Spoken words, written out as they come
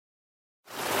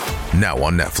Now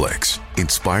on Netflix,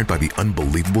 inspired by the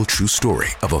unbelievable true story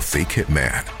of a fake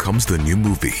hitman, comes the new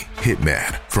movie,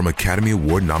 Hitman, from Academy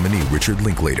Award nominee Richard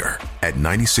Linklater. At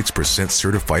 96%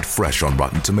 certified fresh on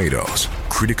Rotten Tomatoes,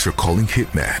 critics are calling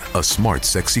Hitman a smart,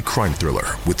 sexy crime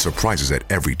thriller with surprises at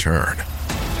every turn.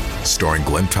 Starring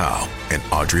Glenn Powell and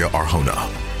Adria Arjona,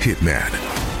 Hitman.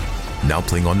 Now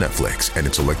playing on Netflix and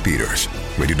in select theaters.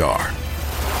 Rated R.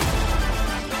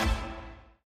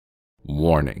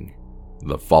 Warning.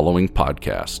 The following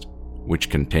podcast, which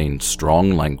contains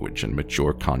strong language and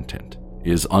mature content,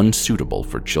 is unsuitable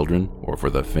for children or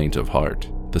for the faint of heart.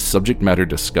 The subject matter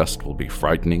discussed will be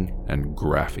frightening and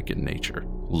graphic in nature.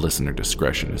 Listener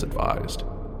discretion is advised.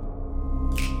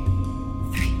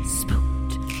 Three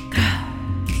spooked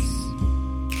girls.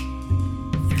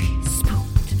 Three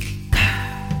spooked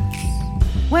girls.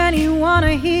 When you want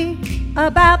to hear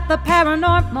about the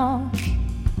paranormal,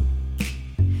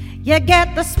 you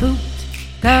get the spooked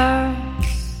girls.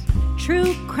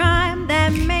 True crime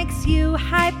that makes you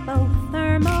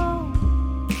hypothermal.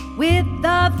 With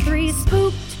the three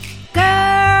spooked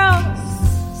girls.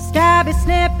 Stabby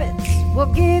snippets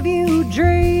will give you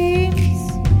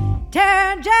dreams.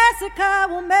 Tara and Jessica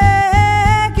will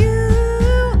make you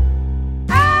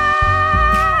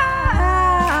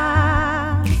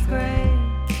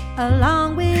scream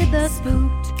along with the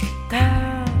spooked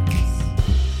girls.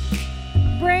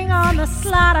 Bring on the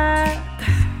slaughter.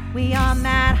 We on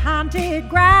that haunted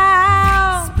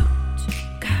ground.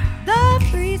 Spooked girls. The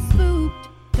three spooked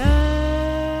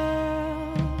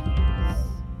girls.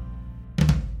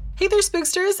 Hey there,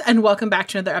 spooksters, and welcome back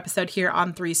to another episode here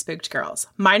on Three Spooked Girls.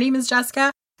 My name is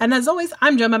Jessica, and as always,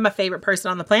 I'm joined by my favorite person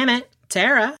on the planet,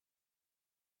 Tara.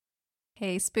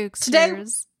 Hey, spooksters. Today,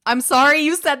 I'm sorry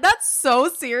you said that so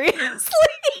seriously. I'm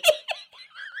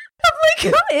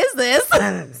like, who is this?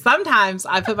 Sometimes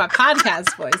I put my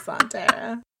podcast voice on,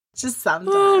 Tara. Just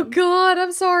sometimes. Oh, God,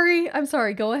 I'm sorry.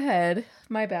 Go ahead.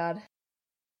 My bad.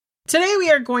 Today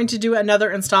we are going to do another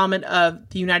installment of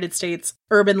the United States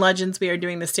Urban Legends. We are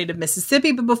doing the state of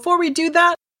Mississippi, but before we do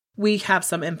that, we have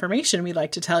some information we'd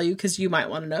like to tell you because you might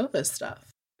want to know this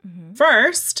stuff. Mm-hmm.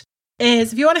 First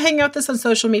is if you want to hang out with us on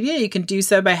social media, you can do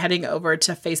so by heading over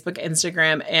to Facebook,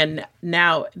 Instagram, and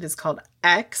now it is called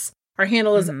X. Our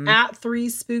handle is at Three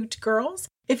Spooked Girls.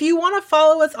 If you want to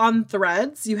follow us on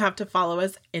Threads, you have to follow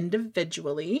us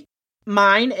individually.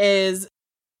 Mine is,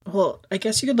 well, I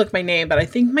guess you could look my name, but I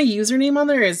think my username on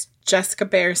there is Jessica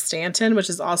Bear Stanton, which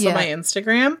is also my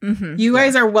Instagram. Mm-hmm. You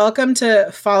guys are welcome to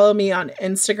follow me on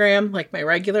Instagram, like my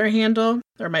regular handle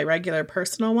or my regular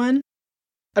personal one.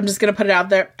 I'm just going to put it out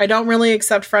there. I don't really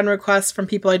accept friend requests from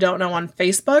people I don't know on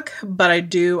Facebook, but I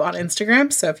do on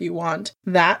Instagram. So if you want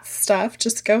that stuff,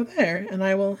 just go there and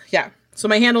I will. Yeah. So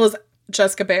my handle is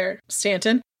Jessica Bear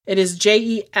Stanton. It is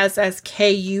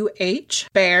JESSKUH,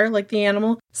 Bear, like the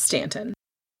animal, Stanton.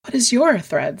 What is your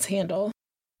Threads handle?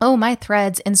 Oh, my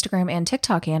Threads, Instagram, and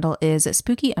TikTok handle is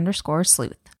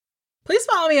spooky_sleuth. Please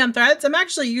follow me on Threads. I'm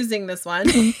actually using this one.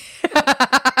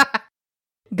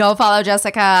 Go follow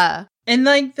Jessica. And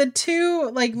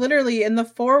literally in the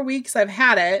 4 weeks I've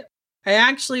had it, I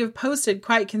actually have posted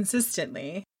quite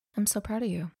consistently. I'm so proud of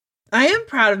you. I am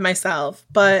proud of myself,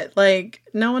 but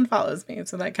no one follows me,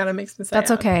 so that kind of makes me sad.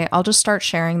 That's okay. I'll just start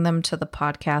sharing them to the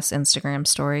podcast Instagram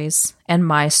stories and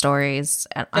my stories.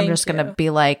 And I'm just going to be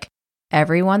like,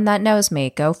 everyone that knows me,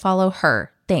 go follow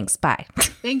her. Thanks. Bye.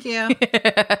 Thank you.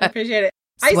 I appreciate it.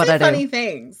 I say funny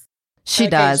things. She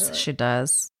does. She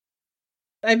does.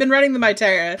 I've been running them by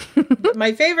Tara.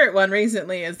 My favorite one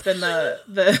recently has been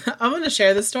the I'm going to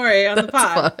share the story on the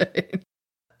pod. Fine.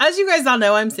 As you guys all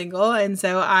know, I'm single, and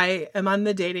so I am on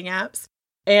the dating apps.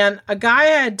 And a guy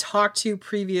I had talked to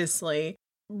previously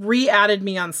re-added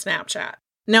me on Snapchat.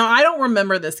 Now, I don't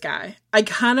remember this guy. I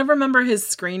kind of remember his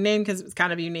screen name because it was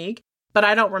kind of unique, but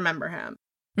I don't remember him.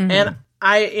 Mm-hmm. And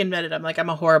I admitted, I'm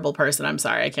a horrible person. I'm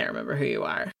sorry, I can't remember who you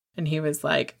are. And he was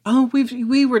like, oh,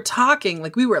 we were talking.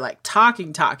 We were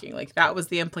talking. That was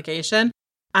the implication.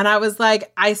 And I was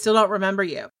like, I still don't remember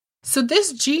you. So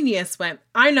this genius went,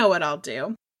 I know what I'll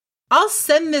do. I'll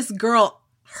send this girl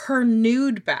her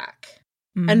nude back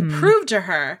and prove to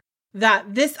her that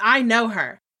I know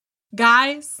her.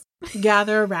 Guys,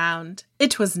 gather around.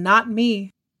 It was not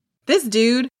me. This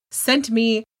dude sent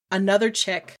me another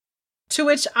chick, to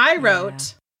which I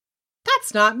wrote,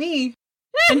 that's not me.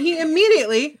 And he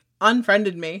immediately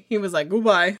unfriended me. He was like,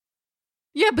 goodbye.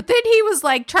 Yeah, but then he was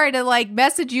trying to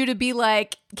message you to be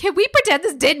like, can we pretend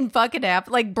this didn't fucking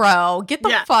happen? Bro, get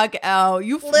the fuck out.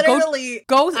 You literally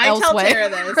go I elsewhere. tell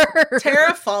Tara this.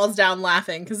 Tara falls down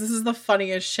laughing because this is the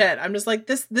funniest shit. I'm just like,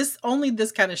 this only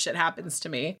this kind of shit happens to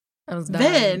me. I was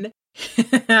then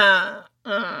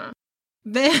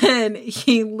Then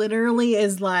he literally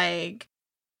is like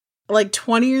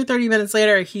 20 or 30 minutes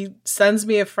later, he sends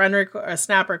me a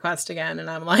snap request again. And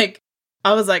I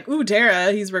was like, ooh,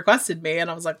 Tara, he's requested me. And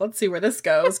I was like, let's see where this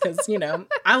goes. Because,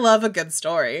 I love a good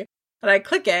story. And I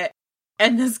click it.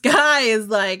 And this guy is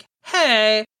like,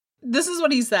 hey, this is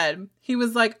what he said. He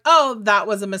was like, oh, that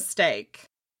was a mistake.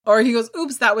 Or he goes,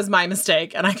 oops, that was my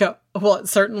mistake. And I go, well, it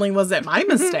certainly wasn't my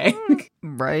mistake.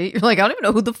 Right. You're like, I don't even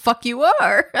know who the fuck you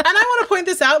are. And I want to point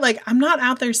this out. Like, I'm not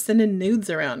out there sending nudes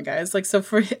around, guys. Like, so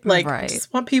for, like, I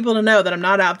just want people to know that I'm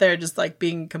not out there just, like,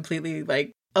 being completely,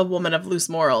 like, a woman of loose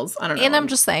morals. I don't know. And I'm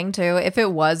just saying, too, if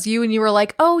it was you and you were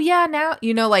like, oh, yeah, now,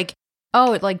 like,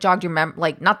 oh, it, like, jogged your memory.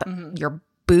 Like, not that your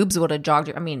boobs would have jogged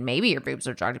your, I mean, maybe your boobs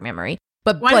would have jogged your memory.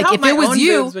 But, like, if it was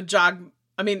you. Boobs would jog.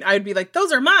 I mean, I'd be like,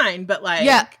 those are mine, but like...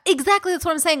 Yeah, exactly. That's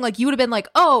what I'm saying. Like, you would have been like,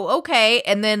 oh, okay.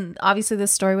 And then, obviously,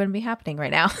 this story wouldn't be happening right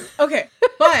now. Okay.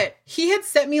 But he had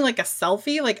sent me, like, a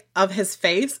selfie, like, of his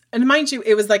face. And mind you,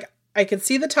 it was, like, I could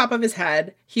see the top of his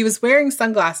head. He was wearing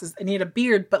sunglasses, and he had a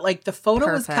beard. But, like, the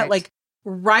photo was cut, like,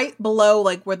 right below,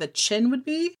 like, where the chin would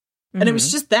be. And it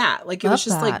was just that. Like, it was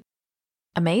just, like...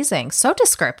 Amazing. So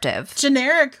descriptive.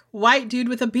 Generic white dude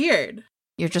with a beard.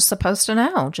 You're just supposed to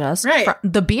know. Just right.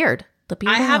 The beard.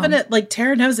 I have like,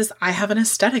 Tara knows this, I have an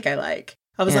aesthetic I like.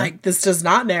 I was like, this does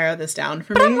not narrow this down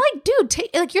for me. But I'm like, dude,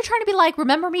 like, you're trying to be like,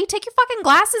 remember me? Take your fucking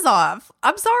glasses off.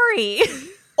 I'm sorry.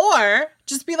 Or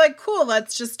just be like, cool,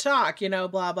 let's just talk, blah,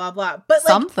 blah, blah. But like,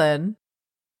 something.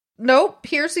 Nope.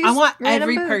 Here's these. I want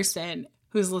every person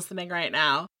who's listening right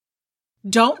now,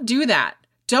 don't do that.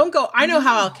 Don't go, I know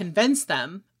how I'll convince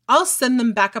them. I'll send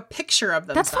them back a picture of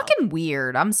themselves. That's fucking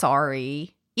weird. I'm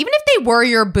sorry. Even if they were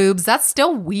your boobs, that's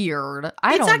still weird.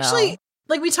 I don't know. It's actually,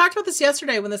 like, we talked about this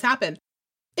yesterday when this happened.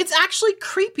 It's actually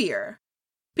creepier.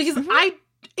 Because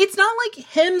it's not like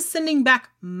him sending back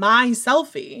my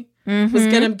selfie was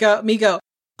going to go,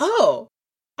 oh,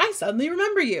 I suddenly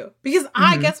remember you. Because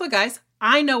guess what, guys?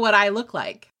 I know what I look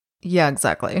like. Yeah,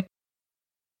 exactly.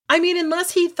 I mean,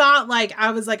 unless he thought, like,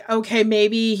 I was like, okay,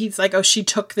 maybe he's like, oh, she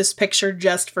took this picture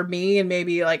just for me. And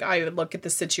maybe, like, I would look at the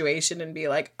situation and be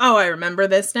like, oh, I remember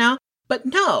this now. But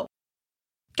no.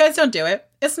 Guys, don't do it.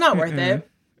 It's not worth it.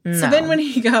 No. So then when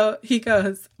he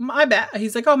goes, my bad.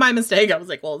 He's like, oh, my mistake. I was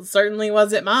like, well, it certainly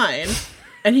wasn't mine.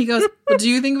 And he goes, well, do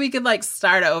you think we could, like,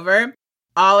 start over?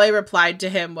 All I replied to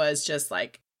him was just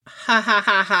like, ha, ha,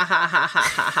 ha, ha, ha, ha,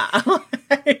 ha, ha.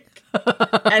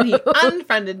 And he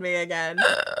unfriended me again.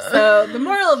 So the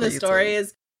moral of the story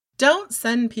is, don't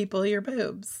send people your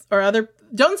boobs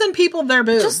don't send people their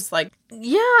boobs. Just, like,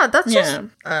 yeah, that's just,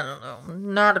 I don't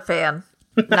know. Not a fan.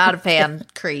 Not a fan.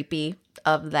 Creepy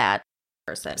of that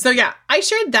person. So yeah, I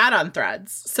shared that on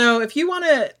Threads. So if you want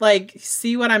to, like,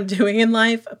 see what I'm doing in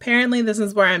life, apparently this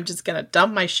is where I'm just going to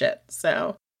dump my shit.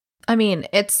 So, I mean,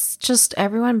 it's just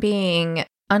everyone being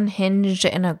unhinged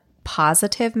in a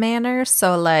positive manner,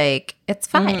 so like it's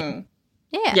fine.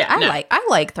 I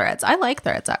like Threads. I like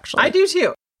Threads, actually. I do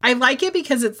too. I like it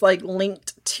because it's like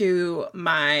linked to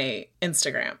my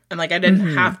Instagram, and like I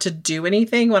didn't have to do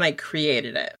anything when I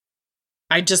created it.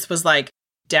 I just was like,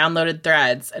 downloaded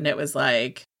Threads, and it was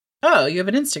like, oh, you have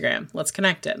an Instagram, let's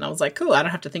connect it. And I was like, cool, I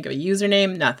don't have to think of a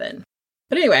username, nothing.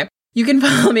 But anyway, you can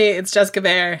follow me. It's Jessica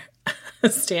Bear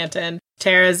Stanton.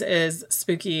 Tara's is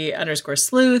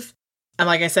spooky_sleuth. And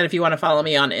like I said, if you want to follow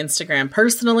me on Instagram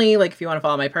personally, like if you want to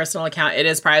follow my personal account, it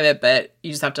is private, but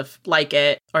you just have to like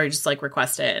it or you just like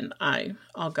request it and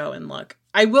I'll go and look.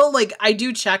 I will I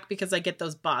do check because I get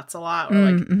those bots a lot.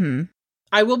 Or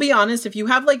I will be honest, if you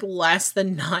have like less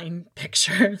than 9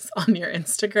 pictures on your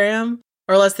Instagram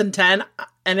or less than 10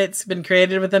 and it's been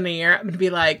created within a year, I'm going to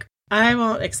be like, I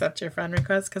won't accept your friend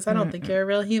request because I don't think you're a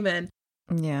real human.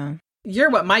 Yeah. You're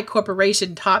what my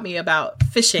corporation taught me about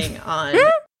phishing on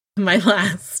my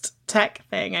last tech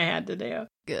thing I had to do.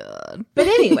 Good. But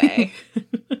anyway.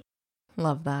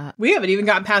 Love that. We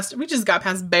just got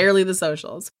past barely the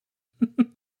socials.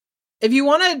 If you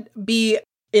want to be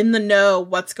in the know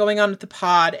what's going on with the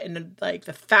pod in like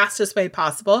the fastest way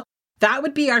possible, that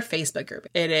would be our Facebook group.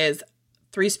 It is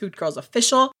 3 Spooked Girls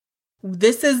Official.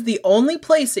 This is the only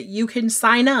place that you can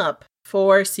sign up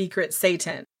for Secret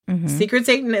Satan. Secret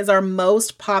Satan is our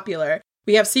most popular.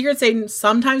 We have Secret Satan.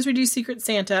 Sometimes we do Secret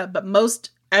Santa, but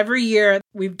every year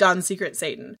we've done Secret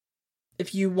Satan.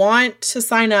 If you want to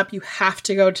sign up, you have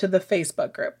to go to the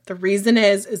Facebook group. The reason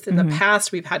is in the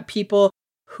past, we've had people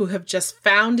who have just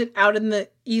found it out in the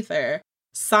ether,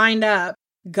 signed up,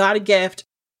 got a gift,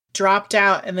 dropped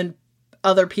out, and then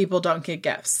other people don't get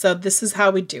gifts. So this is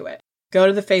how we do it. Go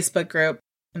to the Facebook group,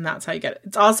 and that's how you get it.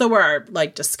 It's also where our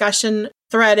discussion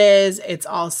thread is. It's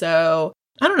also,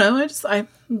 I don't know, I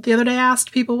the other day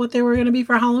asked people what they were going to be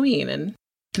for Halloween, and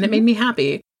it made me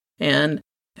happy. And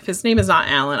if his name is not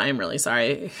Alan, I'm really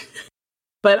sorry.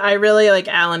 But I really like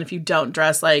Alan. If you don't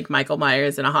dress like Michael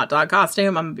Myers in a hot dog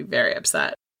costume, I'm going to be very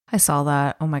upset. I saw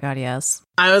that. Oh my God, yes.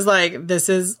 I was like, this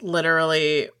is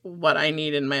literally what I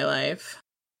need in my life.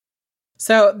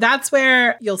 So that's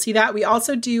where you'll see that. We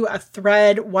also do a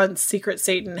thread once Secret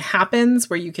Satan happens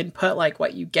where you can put like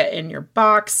what you get in your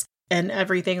box and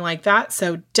everything like that.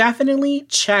 So definitely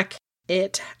check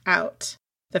it out.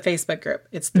 The Facebook group.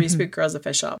 It's Three Spooked Girls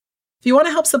Official. If you want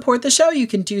to help support the show, you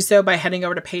can do so by heading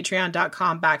over to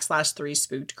patreon.com/Three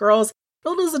Spooked Girls.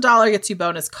 Little as $1 gets you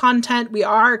bonus content. We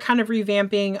are kind of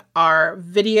revamping our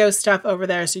video stuff over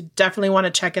there, so you definitely want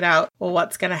to check it out. Well,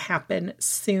 what's going to happen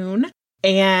soon.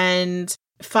 And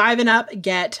 5 and up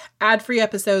get ad-free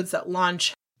episodes that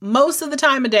launch most of the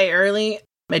time a day early.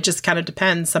 It just kind of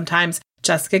depends. Sometimes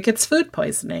Jessica gets food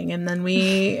poisoning, and then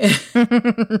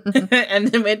and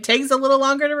then it takes a little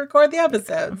longer to record the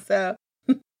episode. So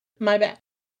my bad.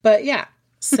 But yeah,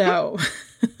 so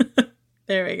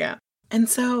there we go. And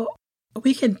so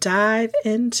we can dive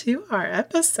into our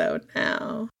episode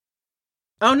now.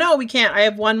 Oh no, we can't. I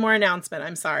have one more announcement.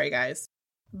 I'm sorry, guys.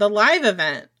 The live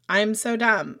event. I'm so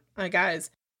dumb,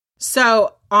 guys.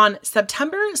 So on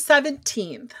September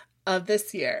 17th of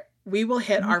this year, we will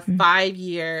hit our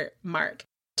 5-year mark.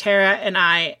 Tara and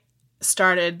I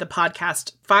started the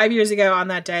podcast 5 years ago on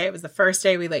that day. It was the first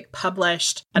day we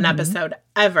published an episode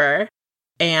ever.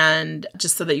 And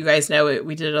just so that you guys know,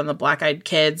 we did it on the Black Eyed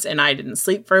Kids, and I didn't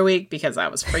sleep for a week because I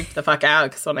was freaked the fuck out.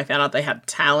 Because when I found out they had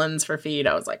talons for feet,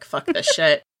 I was like, fuck this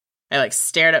shit. I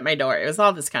stared at my door. It was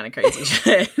all this kind of crazy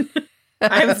shit.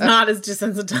 I was not as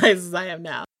desensitized as I am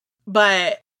now.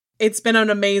 But it's been an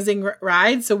amazing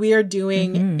ride. So we are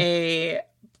doing a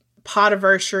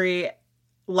Podiversary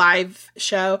live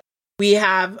show. We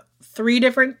have 3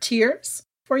 different tiers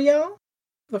for y'all.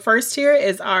 The first tier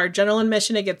is our general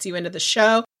admission. It gets you into the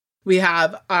show. We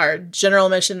have our general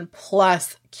admission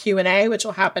plus Q&A, which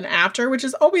will happen after, which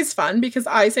is always fun because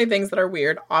I say things that are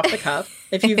weird off the cuff.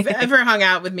 If you've ever hung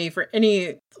out with me for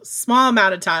any small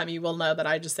amount of time, you will know that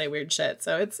I just say weird shit.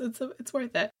 So it's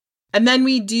worth it. And then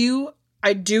we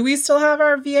still have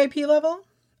our VIP level?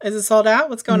 Is it sold out?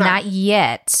 What's going on? Not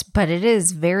yet, but it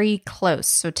is very close.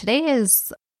 So today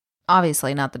is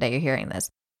obviously not the day you're hearing this,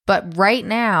 but right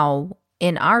now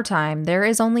in our time, there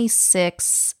is only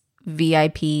 6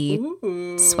 VIP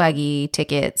swaggy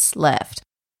tickets left.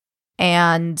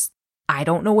 And I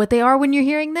don't know what they are when you're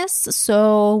hearing this.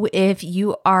 So if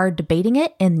you are debating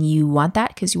it and you want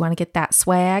that because you want to get that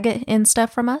swag and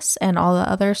stuff from us and all the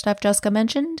other stuff Jessica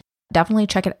mentioned, definitely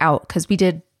check it out because we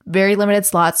did very limited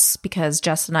slots because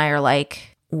Jess and I are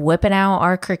whipping out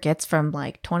our crickets from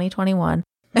 2021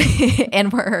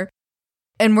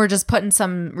 and we're just putting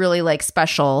some really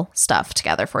special stuff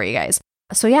together for you guys.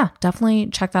 So yeah, definitely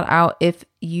check that out if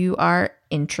you are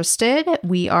interested.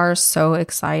 We are so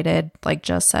excited, like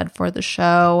Jess said, for the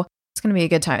show. It's going to be a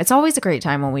good time. It's always a great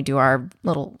time when we do our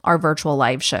virtual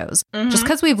live shows. Just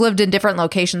because we've lived in different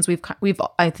locations, we've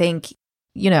I think,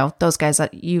 those guys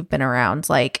that you've been around,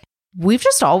 we've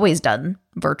just always done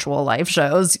virtual live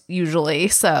shows usually.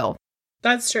 So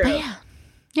that's true. But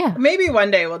yeah. Maybe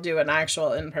one day we'll do an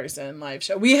actual in-person live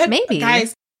show. We had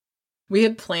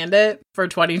planned it for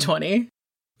 2020.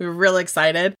 We were real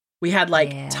excited. We had we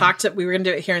were going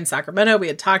to do it here in Sacramento. We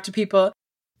had talked to people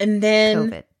and then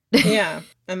COVID. Yeah.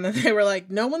 And then they were like,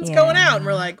 no one's going out. And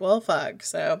we're like, well, fuck.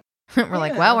 So we're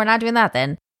like, well, we're not doing that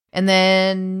then. And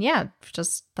then,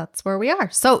 just that's where we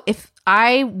are. So if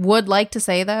I would like to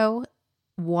say, though,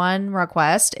 one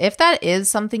request, if that is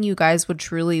something you guys would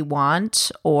truly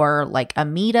want or a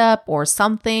meetup or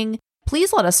something,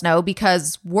 please let us know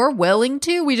because we're willing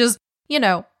to. We just, we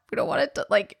don't want it to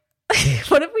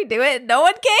what if we do it and no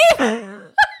one came?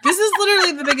 This is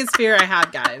literally the biggest fear I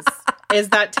had, guys, is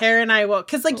that Tara and I will,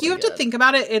 because you have to think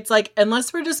about it. It's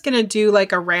unless we're just going to do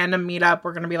a random meetup,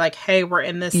 we're going to be hey, we're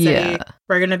in this city.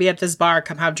 We're going to be at this bar.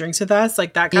 Come have drinks with us.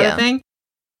 That kind of thing.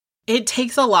 It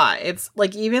takes a lot. It's so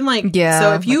if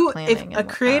a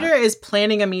creator is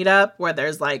planning a meetup where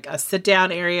there's a sit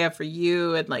down area for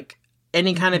you and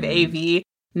any kind of AV,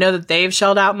 know that they've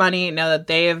shelled out money, know that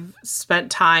they've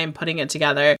spent time putting it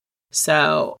together.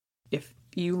 So if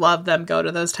you love them, go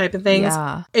to those type of things.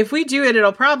 Yeah. If we do it,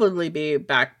 it'll probably be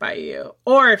backed by you.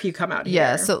 Or if you come out here.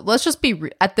 Yeah, so let's just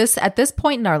be at this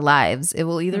point in our lives, it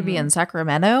will either be in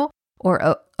Sacramento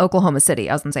or Oklahoma City.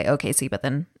 I was going to say OKC, but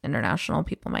then international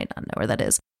people might not know where that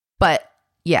is. But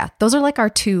yeah, those are our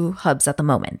 2 hubs at the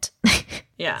moment.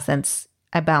 Yeah. Since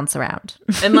I bounce around.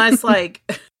 Unless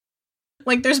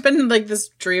Like, there's been, like, this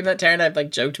dream that Tara and I've,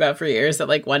 like, joked about for years that,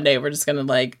 like, one day we're just gonna,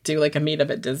 like, do, like, a meetup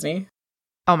at Disney.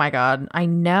 Oh my God. I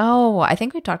know. I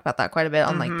think we talked about that quite a bit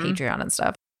on, like, Patreon and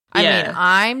stuff. I mean,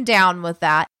 I'm down with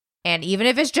that. And even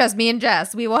if it's just me and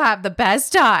Jess, we will have the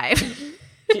best time.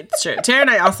 It's true. Tara and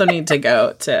I also need to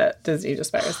go to Disney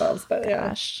just by ourselves, but yeah.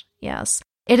 Gosh, yes.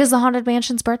 It is the Haunted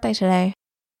Mansion's birthday today.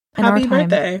 Happy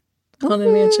birthday,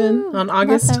 Haunted Mansion, on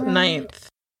August 9th.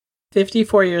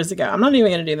 54 years ago. I'm not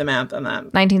even going to do the math on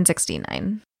that.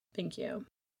 1969. Thank you.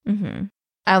 Mm-hmm.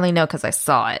 I only know because I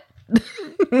saw it.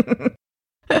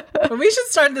 But we should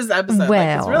start this episode.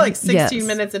 Well, because we're like 16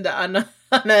 minutes into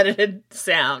unedited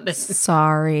sound.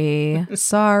 Sorry.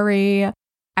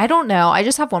 I don't know. I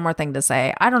just have one more thing to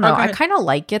say. I don't know. Okay. I kind of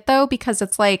like it though, because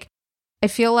it's like, I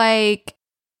feel like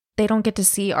they don't get to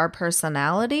see our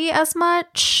personality as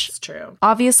much. It's true.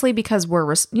 Obviously, because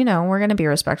we're going to be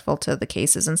respectful to the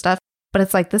cases and stuff. But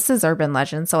it's like, this is urban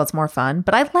legend, so it's more fun.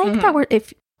 But I like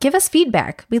that give us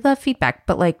feedback. We love feedback,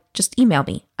 but like, just email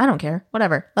me. I don't care.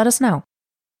 Whatever. Let us know.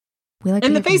 We like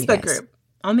in to the hear from you Facebook guys. group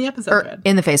on the episode thread.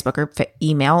 In the Facebook group,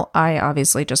 email. I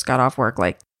obviously just got off work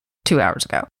like 2 hours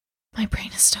ago. My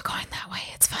brain is still going that way.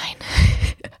 It's fine.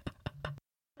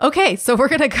 Okay, so we're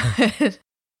gonna go.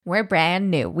 We're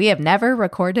brand new. We have never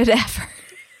recorded ever.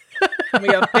 We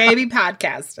are baby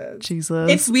podcasters. Jesus.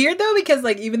 It's weird though, because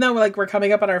like, even though we're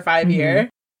coming up on our 5-year,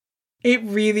 it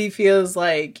really feels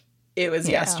like it was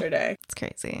yesterday. It's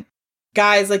crazy.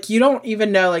 Guys, like, you don't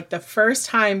even know, like, the first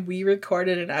time we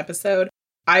recorded an episode,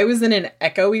 I was in an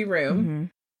echoey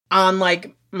room on,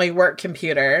 like, my work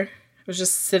computer. I was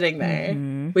just sitting there.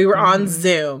 We were on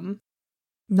Zoom.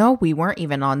 No, we weren't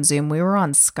even on Zoom. We were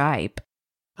on Skype.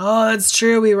 Oh, that's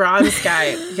true. We were on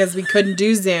Skype because we couldn't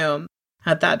do Zoom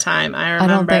at that time. I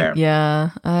remember. I don't think,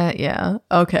 yeah.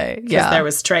 Okay, because there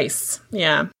was Trace.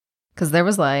 Yeah. Because there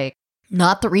was, like,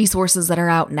 not the resources that are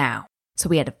out now. So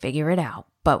we had to figure it out.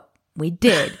 But we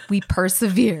did. We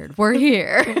persevered. We're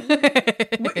here.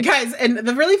 Guys, and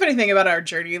the really funny thing about our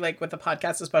journey, like with the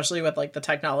podcast, especially with like the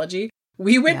technology,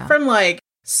 we went from like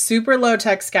super low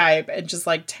tech Skype and just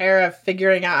like Tara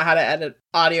figuring out how to edit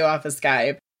audio off of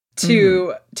Skype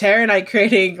to Tara and I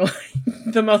creating like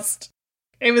the most,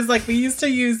 it was like we used to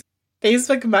use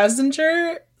Facebook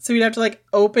Messenger. So we'd have to like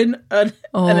open an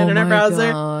internet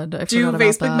browser, do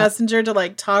Facebook Messenger to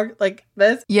like talk like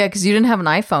this. Yeah, because you didn't have an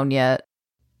iPhone yet.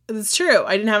 It's true.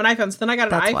 I didn't have an iPhone. So then I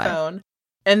got an iPhone. Why.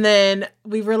 And then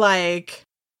we were like,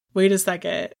 wait a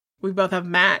second. We both have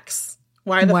Macs.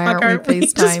 Why the fuck aren't we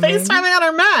just FaceTiming on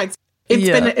our Macs?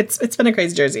 It's been a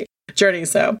crazy journey.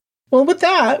 So, well, with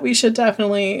that, we should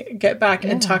definitely get back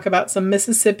and talk about some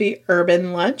Mississippi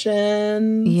urban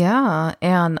legends. Yeah.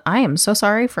 And I am so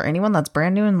sorry for anyone that's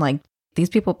brand new and like these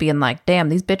people being like, damn,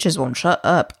 these bitches won't shut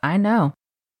up. I know.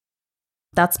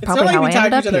 That's probably how I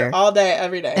ended up here. All day,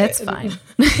 every day. It's fine.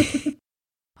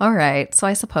 All right. So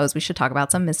I suppose we should talk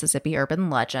about some Mississippi urban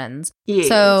legends. Yes.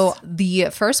 So the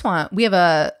first one,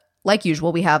 like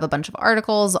usual, we have a bunch of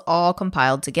articles all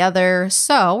compiled together.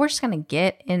 So we're just going to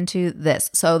get into this.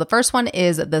 So the first one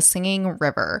is the Singing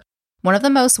River. One of the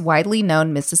most widely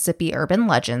known Mississippi urban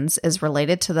legends is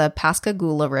related to the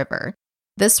Pascagoula River.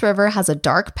 This river has a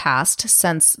dark past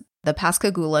since the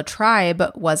Pascagoula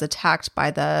tribe was attacked by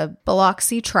the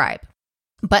Biloxi tribe.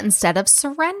 But instead of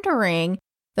surrendering,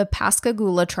 the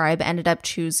Pascagoula tribe ended up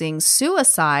choosing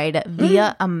suicide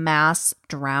via a mass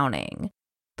drowning.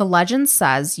 The legend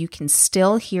says you can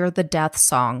still hear the death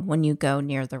song when you go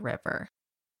near the river.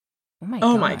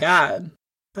 Oh my God.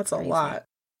 That's crazy. A lot.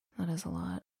 That is a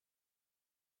lot.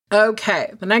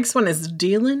 Okay, the next one is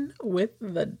Dealing with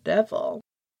the Devil.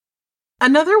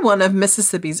 Another one of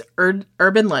Mississippi's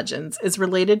urban legends is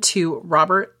related to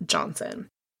Robert Johnson.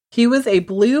 He was a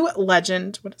blue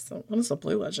legend. What is a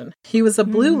blue legend? He was a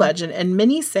blue legend, and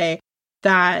many say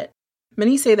that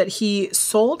he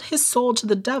sold his soul to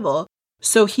the devil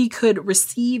so he could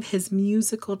receive his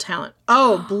musical talent.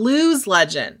 Oh, blues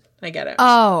legend. I get it.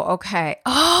 Oh, okay.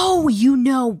 Oh, you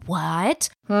know what?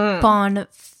 Fun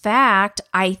fact,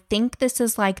 I think this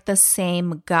is like the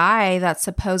same guy that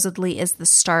supposedly is the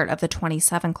start of the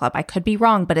 27 Club. I could be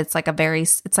wrong, but it's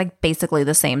like basically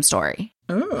the same story.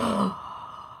 Ooh. Oh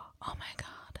my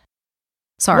God.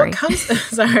 Sorry.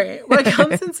 What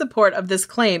comes in support of this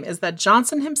claim is that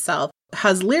Johnson himself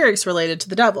has lyrics related to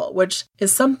the devil, which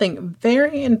is something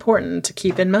very important to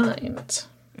keep in mind.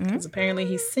 Because apparently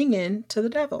he's singing to the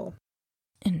devil.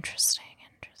 Interesting.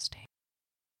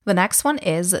 The next one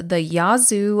is the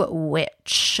Yazoo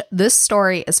Witch. This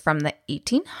story is from the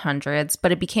 1800s,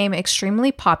 but it became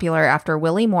extremely popular after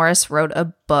Willie Morris wrote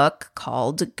a book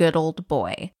called Good Old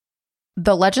Boy.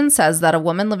 The legend says that a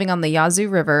woman living on the Yazoo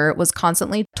River was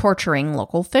constantly torturing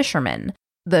local fishermen.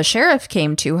 The sheriff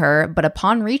came to her, but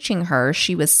upon reaching her,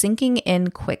 she was sinking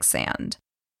in quicksand.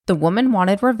 The woman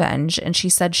wanted revenge, and she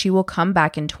said she will come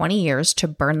back in 20 years to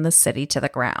burn the city to the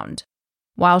ground.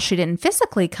 While she didn't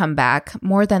physically come back,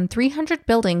 more than 300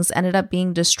 buildings ended up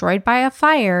being destroyed by a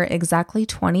fire exactly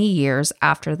 20 years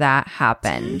after that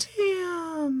happened.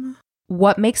 Damn.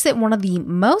 What makes it one of the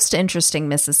most interesting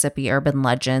Mississippi urban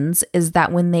legends is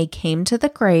that when they came to the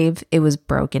grave, it was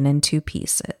broken into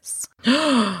pieces.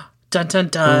 Dun dun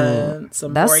dun.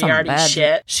 Some Moriarty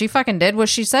shit. She fucking did what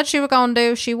she said she was gonna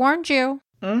do. She warned you.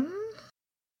 Mm-hmm.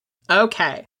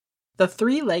 Okay. The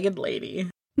three-legged lady.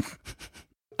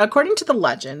 According to the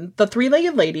legend, the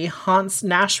three-legged lady haunts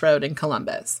Nash Road in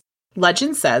Columbus.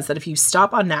 Legend says that if you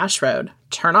stop on Nash Road,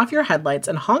 turn off your headlights,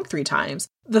 and honk 3 times,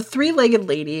 the three-legged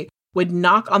lady would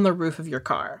knock on the roof of your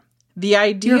car. The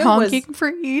idea You're honking for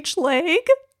each leg?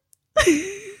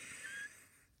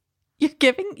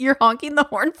 You're honking the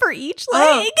horn for each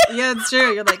leg? Oh, yeah, it's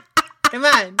true. You're like, come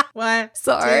on. 1,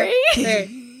 Sorry. 2,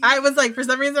 3. I was like, for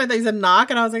some reason, I thought you said knock,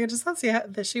 and I was like, I just thought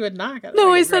that she would knock.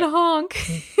 No, I said honk.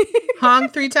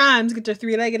 Honk 3 times, get your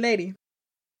three-legged lady.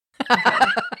 Okay.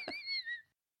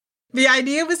 The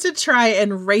idea was to try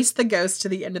and race the ghost to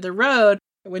the end of the road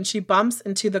when she bumps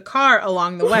into the car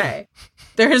along the way.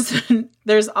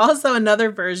 There's also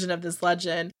another version of this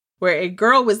legend where a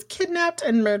girl was kidnapped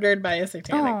and murdered by a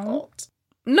satanic cult.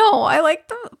 No, I like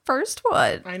the first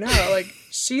one. I know, like,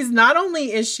 she's not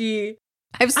only is she...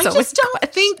 I just don't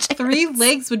think 3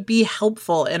 legs would be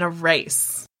helpful in a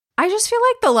race. I just feel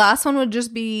like the last one would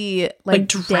just be like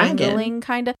dangling,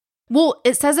 kind of. Well,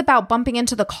 it says about bumping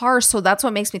into the car, so that's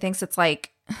what makes me think it's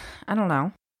like, I don't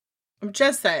know. I'm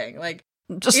just saying, like,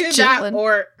 just either chilling. that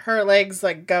or her legs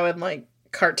like going like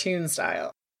cartoon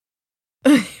style.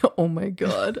 Oh my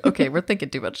god. Okay, we're thinking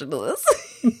too much into this.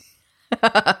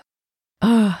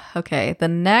 Okay, the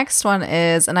next one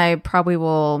is, and I probably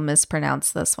will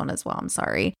mispronounce this one as well, I'm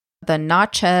sorry, the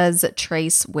Natchez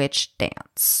Trace Witch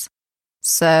Dance.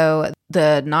 So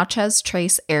the Natchez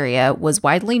Trace area was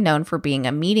widely known for being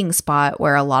a meeting spot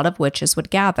where a lot of witches would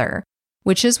gather.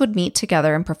 Witches would meet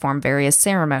together and perform various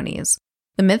ceremonies.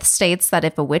 The myth states that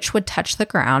if a witch would touch the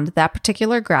ground, that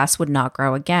particular grass would not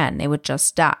grow again, it would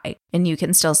just die, and you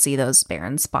can still see those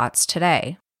barren spots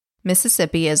today.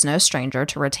 Mississippi is no stranger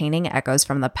to retaining echoes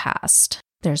from the past.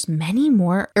 There's many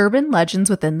more urban legends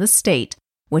within the state.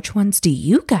 Which ones do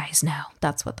you guys know?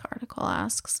 That's what the article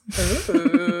asks.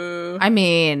 Ooh. I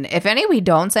mean, if any we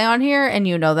don't say on here and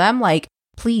you know them, like,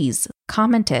 please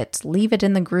comment it. Leave it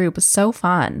in the group. It's so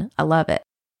fun. I love it.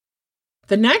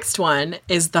 The next one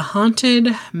is the haunted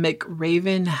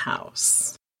McRaven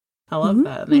House. I love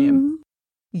that name.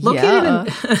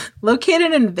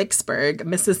 Located in Vicksburg,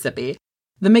 Mississippi,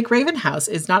 the McRaven House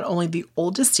is not only the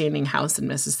oldest standing house in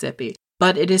Mississippi,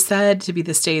 but it is said to be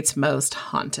the state's most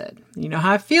haunted. You know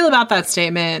how I feel about that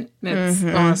statement. It's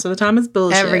most of the time it's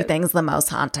bullshit. Everything's the most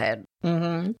haunted.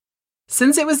 Mm-hmm.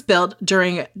 Since it was built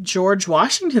during George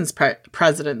Washington's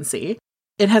presidency,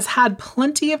 it has had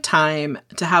plenty of time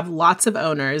to have lots of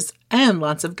owners and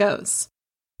lots of ghosts.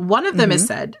 One of them is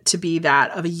said to be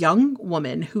that of a young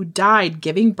woman who died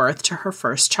giving birth to her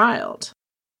first child.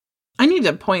 I need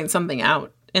to point something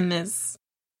out in this.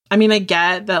 I mean, I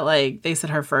get that, like, they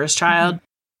said her first child.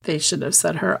 They should have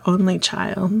said her only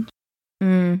child.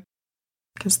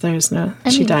 Because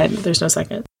she died. There's no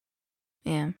second.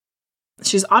 Yeah.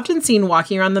 She's often seen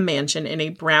walking around the mansion in a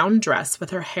brown dress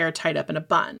with her hair tied up in a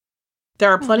bun.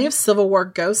 There are plenty of Civil War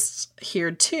ghosts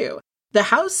here, too. The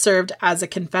house served as a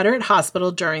Confederate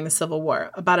hospital during the Civil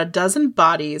War. About a dozen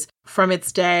bodies from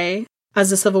its day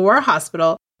as a Civil War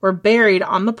hospital were buried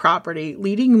on the property,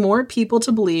 leading more people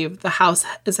to believe the house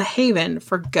is a haven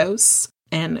for ghosts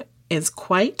and is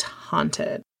quite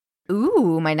haunted.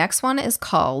 Ooh, my next one is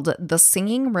called the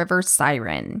Singing River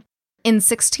Siren. In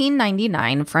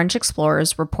 1699, French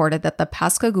explorers reported that the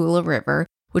Pascagoula River,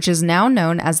 which is now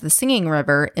known as the Singing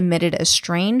River, emitted a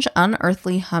strange,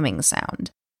 unearthly humming sound.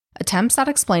 Attempts at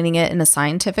explaining it in a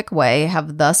scientific way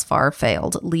have thus far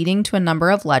failed, leading to a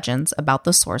number of legends about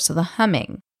the source of the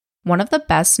humming. One of the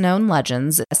best-known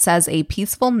legends says a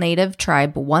peaceful native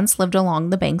tribe once lived along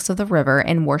the banks of the river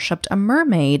and worshipped a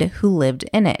mermaid who lived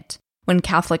in it. When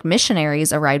Catholic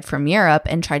missionaries arrived from Europe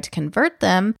and tried to convert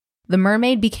them, the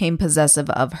mermaid became possessive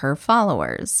of her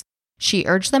followers. She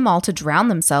urged them all to drown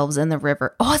themselves in the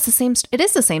river. Oh, it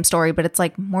is the same story, but it's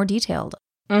like more detailed.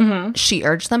 She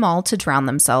urged them all to drown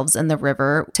themselves in the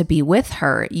river to be with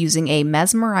her using a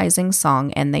mesmerizing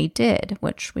song, and they did,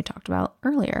 which we talked about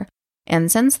earlier.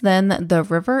 And since then, the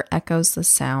river echoes the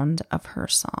sound of her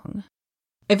song.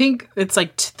 I think it's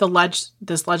like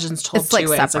this legend's told It's like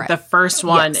two ways. separate. Like the first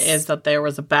one Yes. is that there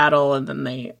was a battle and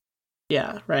then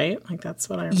right? Like that's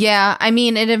what I Yeah, I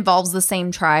mean, it involves the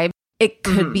same tribe. It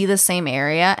could Mhm. be the same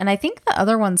area. And I think the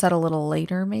other one said a little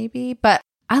later, maybe. But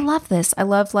I love this. I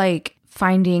love, like,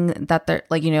 finding that they're,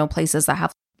 like, you know, places that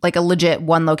have, like, a legit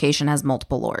one location has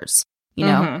multiple lores, you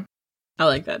know? Mhm. I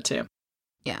like that too.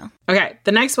 Yeah. Okay,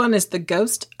 the next one is the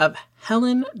ghost of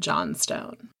Helen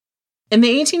Johnstone. In the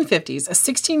 1850s, a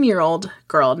 16-year-old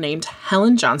girl named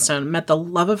Helen Johnstone met the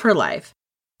love of her life,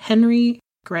 Henry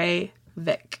Gray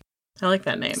Vick. I like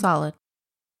that name. Solid.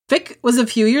 Vick was a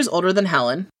few years older than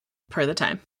Helen, per the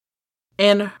time,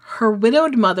 and her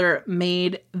widowed mother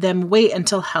made them wait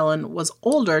until Helen was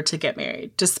older to get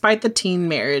married, despite the teen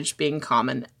marriage being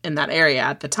common in that area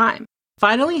at the time.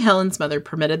 Finally, Helen's mother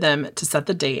permitted them to set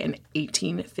the date in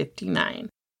 1859,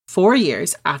 4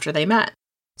 years after they met.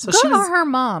 So Good on her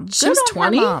mom. she Good was on her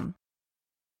 20? mom.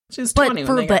 She was 20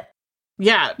 when they got...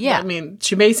 Yeah. I mean,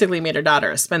 she basically made her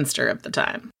daughter a spinster at the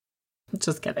time.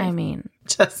 Just kidding. I mean.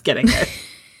 Just kidding.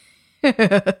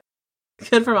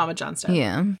 Good for Mama Johnstone.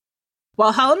 Yeah.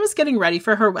 While Helen was getting ready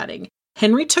for her wedding,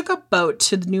 Henry took a boat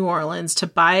to New Orleans to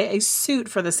buy a suit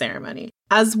for the ceremony,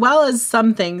 as well as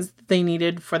some things they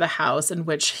needed for the house in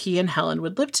which he and Helen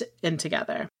would live in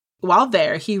together. While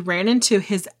there, he ran into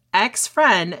his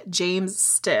ex-friend, James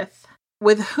Stith,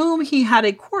 with whom he had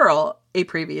a quarrel a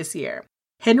previous year.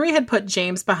 Henry had put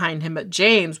James behind him, but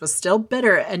James was still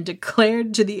bitter and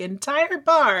declared to the entire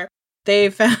bar they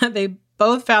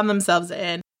both found themselves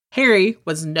in. Harry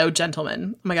was no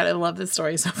gentleman. Oh my God, I love this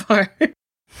story so far.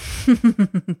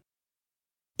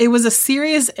 It was a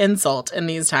serious insult in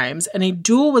these times, and a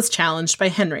duel was challenged by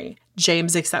Henry.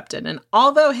 James accepted, and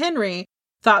although Henry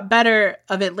thought better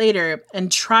of it later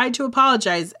and tried to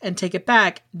apologize and take it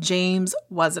back, James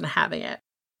wasn't having it.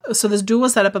 So this duel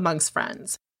was set up amongst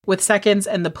friends with seconds,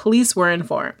 and the police were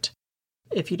informed.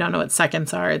 If you don't know what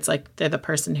seconds are, it's like they're the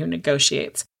person who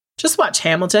negotiates. Just watch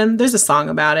Hamilton. There's a song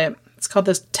about it. It's called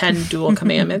the 10 Duel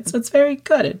Commandments. It's very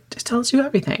good. It just tells you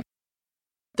everything.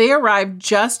 They arrived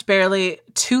just barely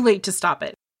too late to stop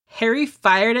it. Harry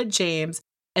fired at James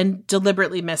and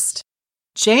deliberately missed.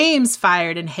 James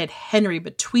fired and hit Henry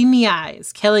between the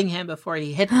eyes, killing him before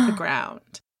he hit the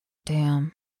ground.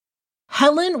 Damn.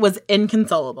 Helen was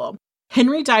inconsolable.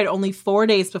 Henry died only 4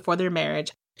 days before their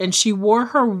marriage, and she wore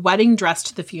her wedding dress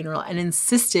to the funeral and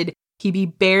insisted he be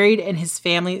buried in his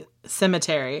family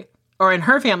cemetery, or in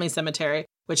her family cemetery,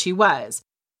 which he was.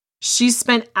 She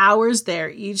spent hours there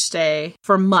each day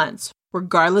for months,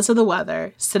 regardless of the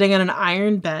weather, sitting on an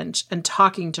iron bench and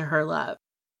talking to her love.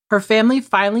 Her family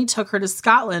finally took her to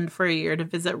Scotland for a year to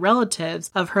visit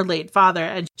relatives of her late father,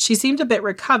 and she seemed a bit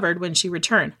recovered when she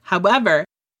returned. However,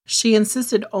 she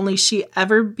insisted only she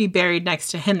ever be buried next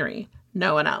to Henry,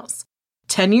 no one else.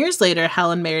 10 years later,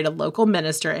 Helen married a local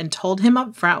minister and told him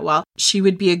up front while she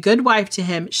would be a good wife to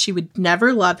him, she would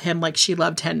never love him like she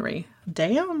loved Henry.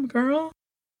 Damn, girl.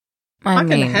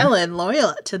 Fucking Helen,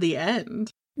 loyal to the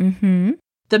end. Mm-hmm.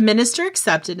 The minister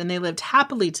accepted and they lived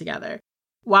happily together.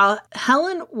 While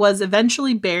Helen was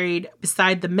eventually buried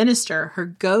beside the minister, her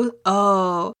ghost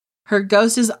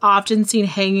is often seen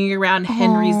hanging around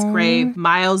Henry's grave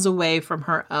miles away from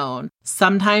her own,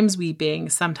 sometimes weeping,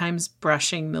 sometimes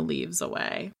brushing the leaves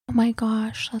away. Oh my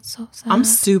gosh, that's so sad. I'm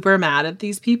super mad at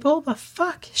these people, but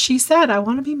fuck, she said, I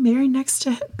want to be buried next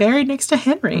to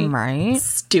Henry. Right.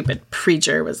 Stupid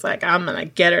preacher was like, I'm going to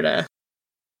get her to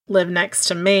live next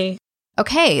to me.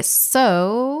 Okay,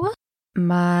 so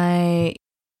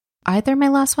either my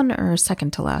last one or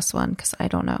second to last one, because I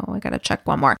don't know. I got to check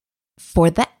one more. For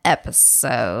the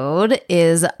episode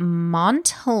is Mont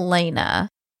Helena.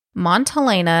 Mont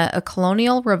Helena, a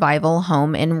colonial revival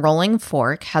home in Rolling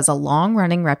Fork, has a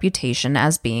long-running reputation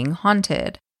as being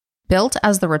haunted. Built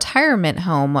as the retirement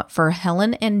home for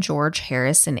Helen and George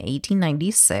Harris in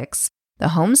 1896, the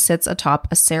home sits atop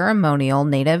a ceremonial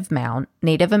Native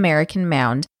American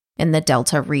mound in the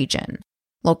Delta region.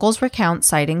 Locals recount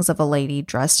sightings of a lady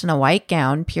dressed in a white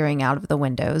gown peering out of the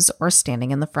windows or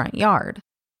standing in the front yard.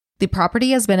 The property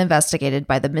has been investigated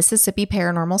by the Mississippi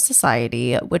Paranormal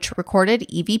Society, which recorded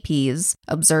EVPs,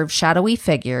 observed shadowy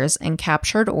figures, and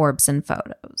captured orbs and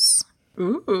photos.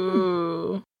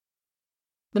 Ooh.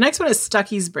 The next one is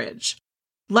Stuckey's Bridge.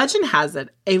 Legend has it,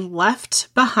 a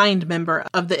left-behind member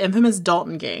of the infamous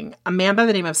Dalton Gang, a man by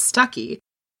the name of Stuckey,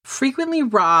 frequently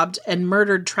robbed and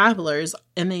murdered travelers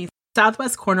in the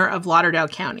southwest corner of Lauderdale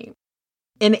County.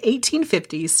 In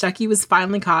 1850, Stuckey was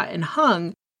finally caught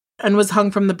and was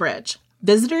hung from the bridge.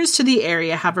 Visitors to the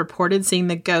area have reported seeing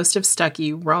the ghost of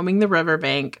Stuckey roaming the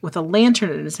riverbank with a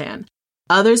lantern in his hand.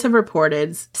 Others have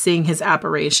reported seeing his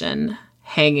apparition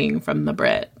hanging from the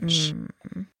bridge.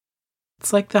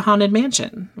 It's like the Haunted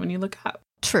Mansion when you look up.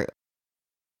 True.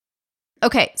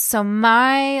 Okay, so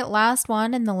my last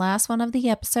one and the last one of the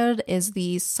episode is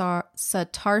the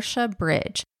Satarsha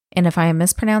Bridge. And if I am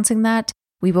mispronouncing that,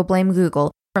 we will blame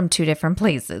Google from 2 different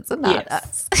places, not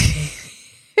us.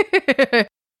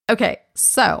 Okay,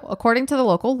 so according to the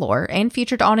local lore and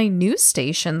featured on a news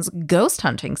station's ghost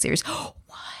hunting series.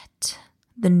 What?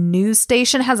 The news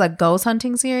station has a ghost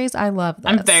hunting series? I love this.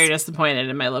 I'm very disappointed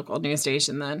in my local news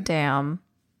station then. Damn.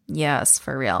 Yes,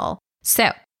 for real.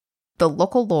 So, the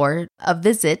local lore, a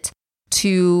visit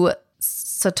to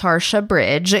Satarsha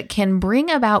Bridge can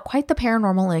bring about quite the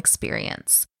paranormal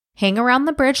experience. Hang around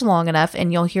the bridge long enough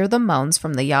and you'll hear the moans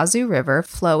from the Yazoo River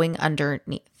flowing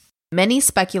underneath. Many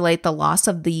speculate the loss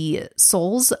of the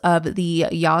souls of the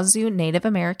Yazoo Native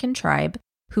American tribe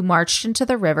who marched into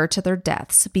the river to their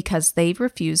deaths because they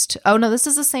refused to... Oh, no, this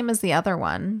is the same as the other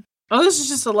one. Oh, this is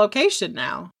just a location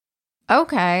now.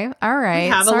 Okay, all right. We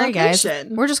have Sorry, a location.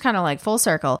 Guys. We're just kind of like full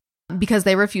circle because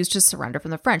they refused to surrender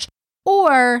from the French.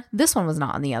 Or this one was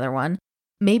not on the other one.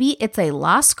 Maybe it's a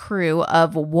lost crew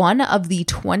of one of the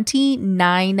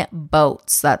 29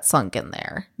 boats that sunk in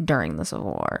there during the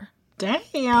Civil War.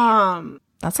 Damn.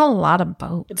 That's a lot of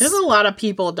boats. There's a lot of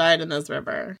people died in this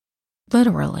river.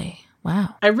 Literally.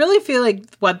 Wow. I really feel like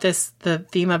the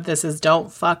theme of this is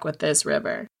don't fuck with this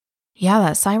river. Yeah,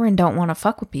 that siren don't want to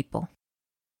fuck with people.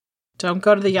 Don't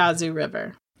go to the Yazoo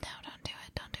River. No, don't do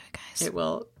it. Don't do it, guys. It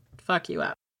will fuck you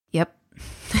up. Yep.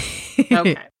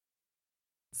 Okay.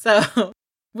 So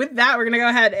with that, we're going to go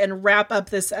ahead and wrap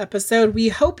up this episode. We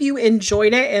hope you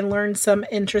enjoyed it and learned some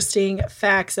interesting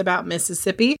facts about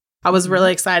Mississippi. I was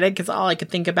really excited because all I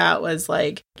could think about was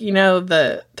like, you know,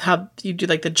 how you do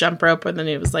like the jump rope and then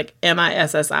it was like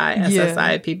MISSI,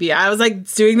 SSI, I was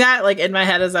like doing that like in my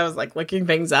head as I was like looking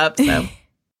things up. So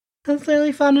that's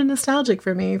really fun and nostalgic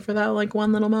for me for that like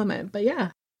one little moment. But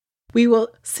yeah, we will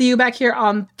see you back here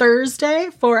on Thursday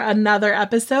for another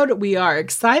episode. We are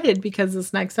excited because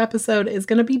this next episode is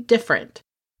going to be different.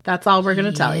 That's all we're going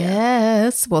to tell you.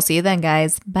 Yes. We'll see you then,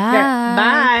 guys. Bye. Yeah,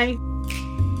 bye.